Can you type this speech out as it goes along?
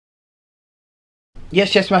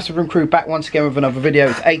Yes, Massive and Crew back once again with another video.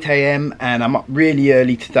 It's 8 AM and I'm up really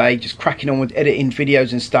early today, just cracking on with editing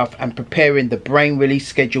videos and stuff and preparing the brain release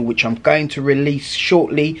schedule, which I'm going to release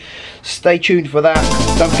shortly. Stay tuned for that.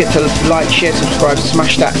 Don't forget to like, share, subscribe,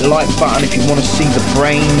 smash that like button if you want to see the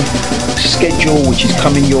brain schedule, which is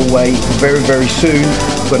coming your way very soon.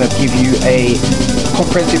 I'm going to give you a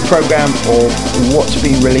comprehensive program of what's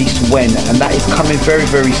being released when, and that is coming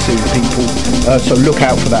very soon, people, so look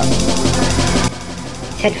out for that.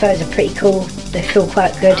 Headphones are pretty cool, they feel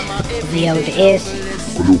quite good with the older ears.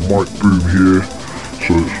 A little mic boom here,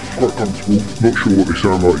 so it's quite comfortable. Not sure what they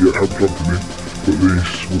sound like yet, haven't plugged them in, but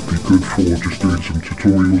this would be good for just doing some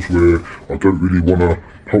tutorials where I don't really want to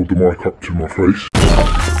hold the mic up to my face.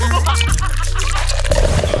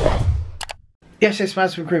 Yes,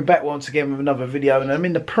 Massive Crew back once again with another video, and I'm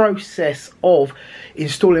in the process of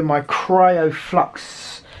installing my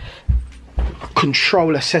Kryoflux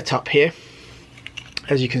controller setup here.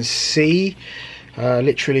 As you can see,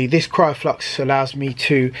 literally this Kryoflux allows me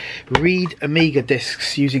to read Amiga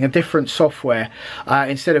discs using a different software.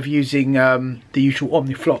 Instead of using the usual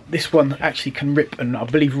Omniflop, this one actually can rip and I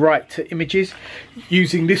believe write to images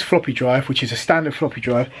using this floppy drive, which is a standard floppy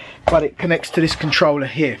drive, but it connects to this controller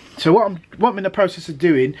here. So what I'm in the process of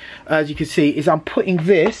doing, as you can see, is I'm putting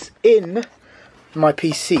this in my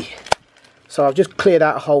PC. So I've just cleared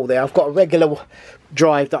out a hole there. I've got a regular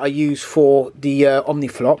drive that I use for the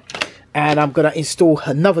Omniflop, and I'm going to install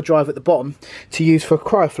another drive at the bottom to use for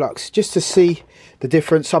Kryoflux, just to see the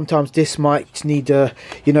difference. Sometimes this might need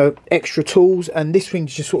you know, extra tools, and this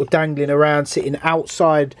thing's just sort of dangling around, sitting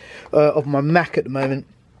outside of my Mac at the moment,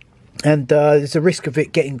 and there's a risk of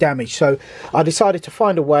it getting damaged. So I decided to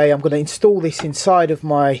find a way. I'm going to install this inside of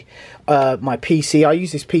my my PC. I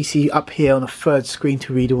use this PC up here on a third screen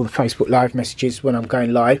to read all the Facebook Live messages when I'm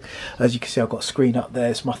going live. As you can see, I've got a screen up there.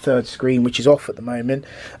 It's my third screen, which is off at the moment.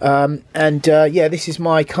 Yeah, this is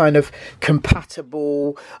my kind of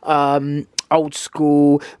compatible old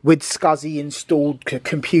school with SCSI installed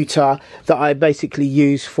computer that I basically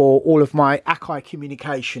use for all of my ACOUSTIC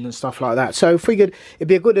communication and stuff like that. So I figured it'd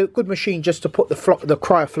be a good machine just to put the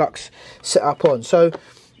Kryoflux setup on. So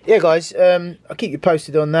yeah, guys, I'll keep you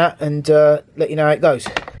posted on that and let you know how it goes.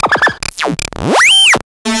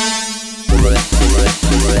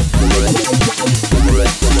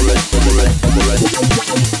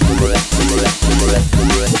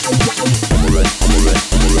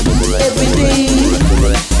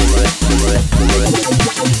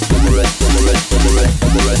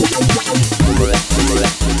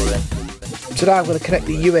 Today I'm going to connect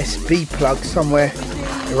the USB plug somewhere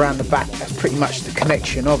around the back. That's pretty much the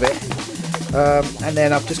connection of it, and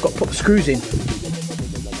then I've just got to put the screws in,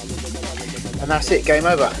 and that's it, game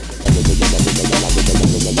over.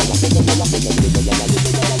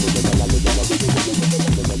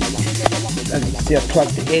 As you can see, I've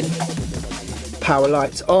plugged it in, power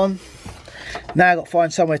lights on. Now I've got to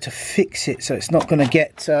find somewhere to fix it so it's not going to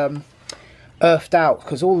get earthed out,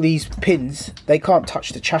 because all these pins, they can't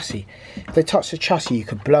touch the chassis. If they touch the chassis, you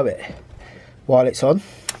could blow it while it's on.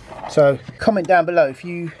 So comment down below if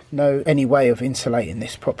you know any way of insulating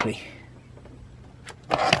this properly.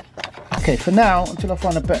 Okay, for now, until I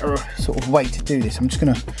find a better sort of way to do this, I'm just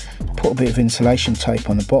going to put a bit of insulation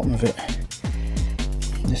tape on the bottom of it.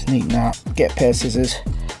 Just neaten that, get a pair of scissors,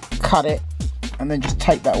 cut it, and then just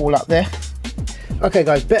tape that all up there. Okay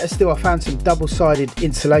guys, better still, I found some double-sided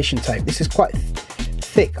insulation tape. This is quite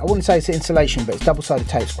thick. I wouldn't say it's insulation, but it's double-sided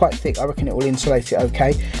tape. It's quite thick. I reckon it will insulate it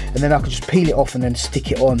okay. And then I could just peel it off and then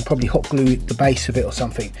stick it on, probably hot glue the base of it or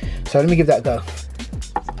something. So let me give that a go.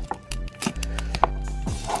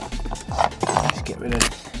 Let's get rid of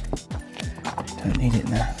it. Don't need it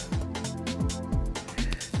now.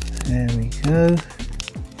 There we go.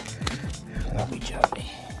 Lovely jubbly.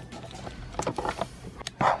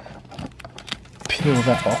 Peel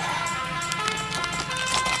that off.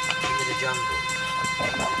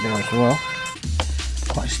 There as well.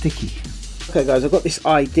 Quite sticky. Okay guys, I've got this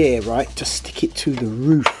idea, right, to stick it to the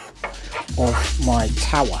roof of my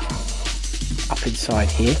tower up inside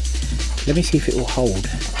here. Let me see if it will hold.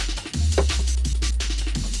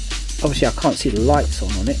 Obviously I can't see the lights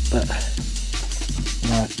on it, but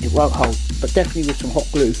no, it won't hold. But definitely with some hot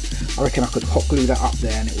glue, I reckon I could hot glue that up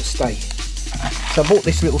there and it will stay. So I bought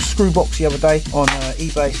this little screw box the other day on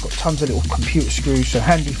eBay. It's got tons of little computer screws, so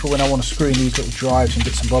handy for when I want to screw in these little drives and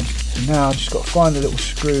bits and bobs. So now I've just got to find a little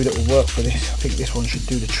screw that will work for this. I think this one should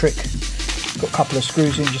do the trick. Got a couple of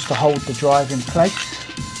screws in just to hold the drive in place,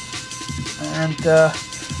 and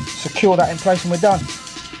secure that in place, and we're done.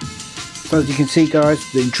 So as you can see guys,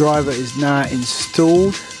 the driver is now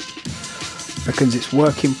installed. Reckons it's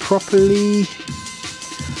working properly.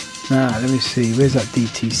 Now, let me see, where's that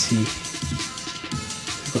DTC?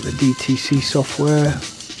 Got the DTC software.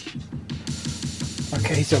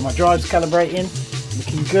 Okay, so my drive's calibrating,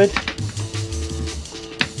 looking good.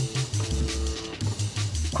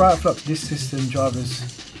 Kryoflux disk system drivers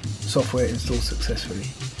software installed successfully.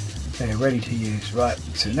 They're ready to use. Right,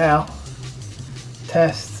 so now,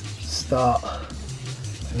 test, start,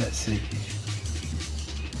 and let's see.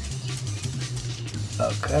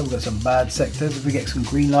 Okay, we've got some bad sectors. If we get some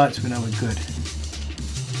green lights, we know we're good.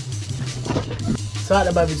 So at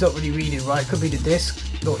the moment it's not really reading right. Could be the disc,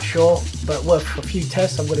 not sure, but worth a few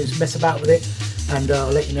tests. I'm going to mess about with it, and I'll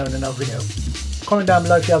let you know in another video. Comment down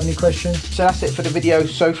below if you have any questions. So that's it for the video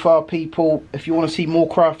so far, people. If you want to see more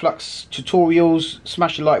Kryoflux tutorials,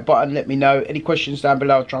 smash the like button, let me know. Any questions down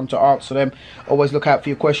below, I'll try to answer them. Always look out for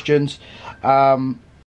your questions.